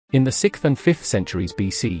In the 6th and 5th centuries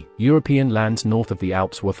BC, European lands north of the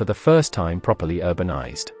Alps were for the first time properly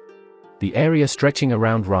urbanized. The area stretching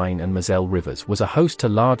around Rhine and Moselle rivers was a host to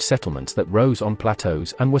large settlements that rose on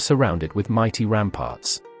plateaus and were surrounded with mighty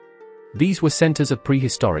ramparts. These were centers of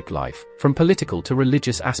prehistoric life, from political to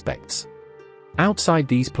religious aspects. Outside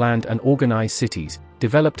these planned and organized cities,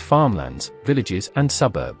 developed farmlands, villages, and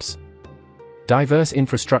suburbs. Diverse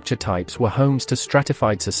infrastructure types were homes to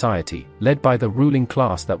stratified society, led by the ruling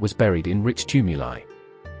class that was buried in rich tumuli.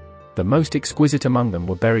 The most exquisite among them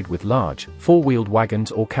were buried with large, four-wheeled wagons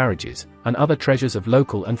or carriages, and other treasures of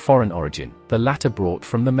local and foreign origin, the latter brought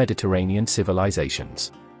from the Mediterranean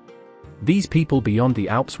civilizations. These people beyond the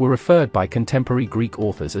Alps were referred by contemporary Greek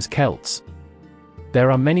authors as Celts. There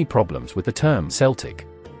are many problems with the term Celtic.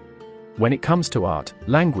 When it comes to art,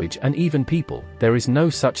 language, and even people, there is no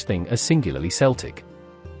such thing as singularly Celtic.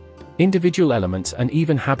 Individual elements and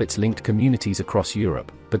even habits linked communities across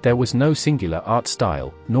Europe, but there was no singular art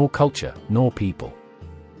style, nor culture, nor people.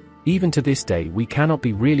 Even to this day we cannot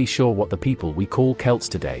be really sure what the people we call Celts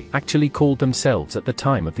today actually called themselves at the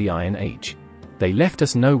time of the Iron Age. They left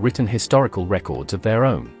us no written historical records of their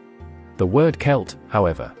own. The word Celt,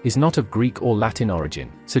 however, is not of Greek or Latin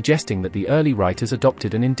origin, suggesting that the early writers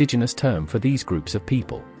adopted an indigenous term for these groups of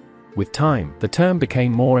people. With time, the term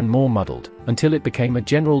became more and more muddled, until it became a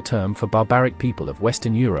general term for barbaric people of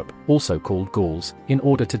Western Europe, also called Gauls, in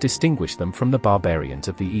order to distinguish them from the barbarians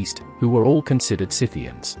of the East, who were all considered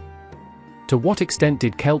Scythians. To what extent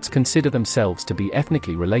did Celts consider themselves to be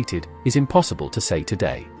ethnically related, is impossible to say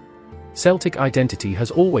today. Celtic identity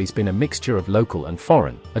has always been a mixture of local and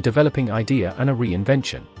foreign, a developing idea and a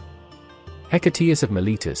reinvention. Hecataeus of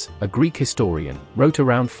Miletus, a Greek historian, wrote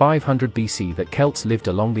around 500 BC that Celts lived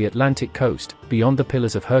along the Atlantic coast, beyond the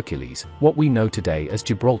Pillars of Hercules, what we know today as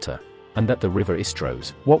Gibraltar, and that the river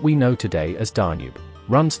Istros, what we know today as Danube,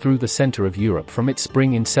 runs through the center of Europe from its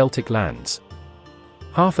spring in Celtic lands.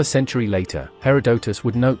 Half a century later, Herodotus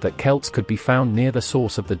would note that Celts could be found near the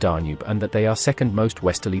source of the Danube and that they are second most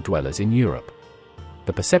westerly dwellers in Europe.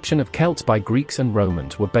 The perception of Celts by Greeks and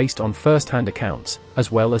Romans were based on first-hand accounts,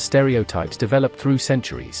 as well as stereotypes developed through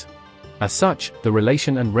centuries. As such, the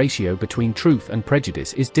relation and ratio between truth and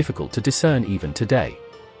prejudice is difficult to discern even today.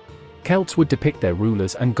 Celts would depict their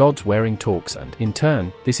rulers and gods wearing torques and, in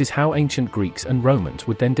turn, this is how ancient Greeks and Romans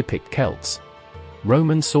would then depict Celts.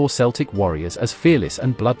 Romans saw Celtic warriors as fearless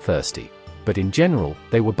and bloodthirsty. But in general,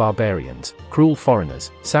 they were barbarians, cruel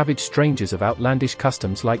foreigners, savage strangers of outlandish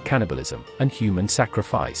customs like cannibalism and human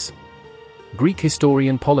sacrifice. Greek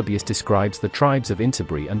historian Polybius describes the tribes of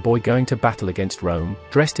Insubri and Boii going to battle against Rome,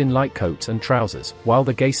 dressed in light coats and trousers, while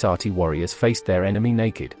the Geysati warriors faced their enemy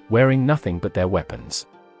naked, wearing nothing but their weapons.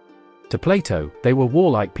 To Plato, they were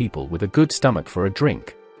warlike people with a good stomach for a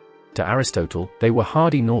drink. To Aristotle, they were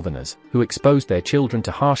hardy northerners, who exposed their children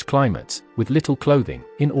to harsh climates, with little clothing,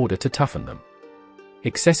 in order to toughen them.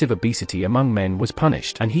 Excessive obesity among men was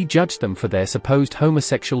punished, and he judged them for their supposed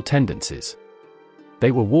homosexual tendencies.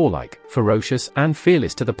 They were warlike, ferocious, and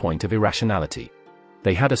fearless to the point of irrationality.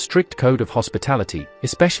 They had a strict code of hospitality,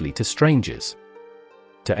 especially to strangers.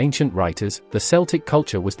 To ancient writers, the Celtic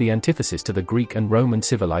culture was the antithesis to the Greek and Roman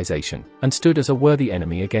civilization, and stood as a worthy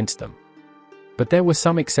enemy against them. But there were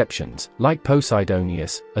some exceptions, like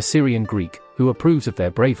Posidonius, a Syrian Greek, who approves of their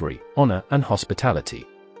bravery, honor, and hospitality.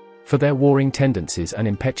 For their warring tendencies and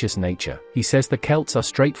impetuous nature, he says the Celts are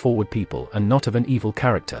straightforward people and not of an evil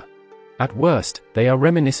character. At worst, they are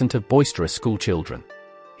reminiscent of boisterous schoolchildren.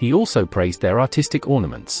 He also praised their artistic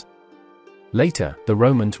ornaments. Later, the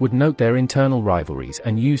Romans would note their internal rivalries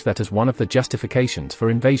and use that as one of the justifications for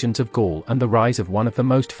invasions of Gaul and the rise of one of the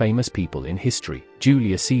most famous people in history,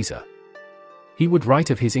 Julius Caesar. He would write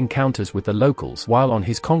of his encounters with the locals while on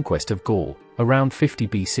his conquest of Gaul, around 50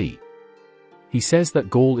 BC. He says that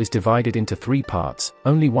Gaul is divided into three parts,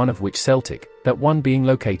 only one of which Celtic, that one being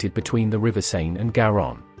located between the river Seine and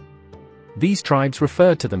Garonne. These tribes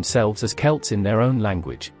referred to themselves as Celts in their own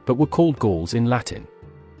language, but were called Gauls in Latin.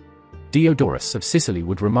 Diodorus of Sicily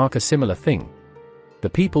would remark a similar thing. The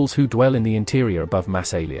peoples who dwell in the interior above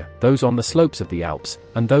Massalia, those on the slopes of the Alps,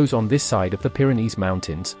 and those on this side of the Pyrenees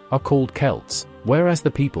mountains, are called Celts, whereas the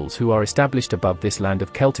peoples who are established above this land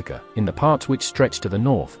of Celtica, in the parts which stretch to the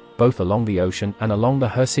north, both along the ocean and along the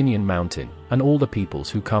Hercynian mountain, and all the peoples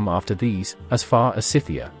who come after these, as far as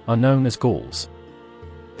Scythia, are known as Gauls.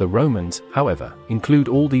 The Romans, however, include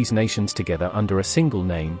all these nations together under a single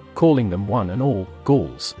name, calling them one and all,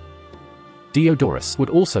 Gauls. Diodorus would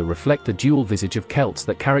also reflect the dual visage of Celts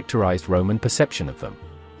that characterized Roman perception of them.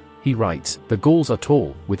 He writes, "The Gauls are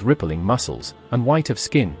tall, with rippling muscles, and white of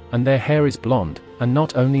skin, and their hair is blonde, and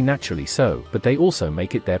not only naturally so, but they also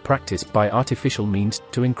make it their practice by artificial means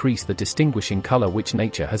to increase the distinguishing color which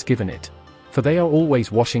nature has given it. For they are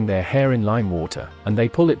always washing their hair in lime water, and they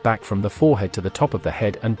pull it back from the forehead to the top of the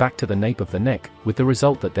head and back to the nape of the neck, with the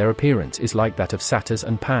result that their appearance is like that of satyrs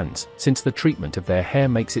and pans, since the treatment of their hair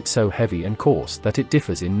makes it so heavy and coarse that it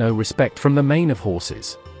differs in no respect from the mane of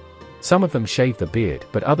horses. Some of them shave the beard,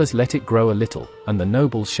 but others let it grow a little, and the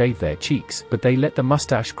nobles shave their cheeks, but they let the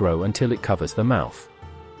mustache grow until it covers the mouth.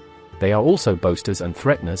 They are also boasters and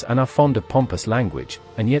threateners and are fond of pompous language,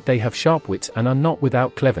 and yet they have sharp wits and are not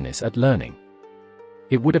without cleverness at learning.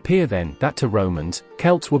 It would appear then that to Romans,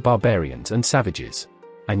 Celts were barbarians and savages.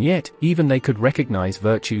 And yet, even they could recognize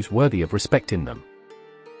virtues worthy of respect in them.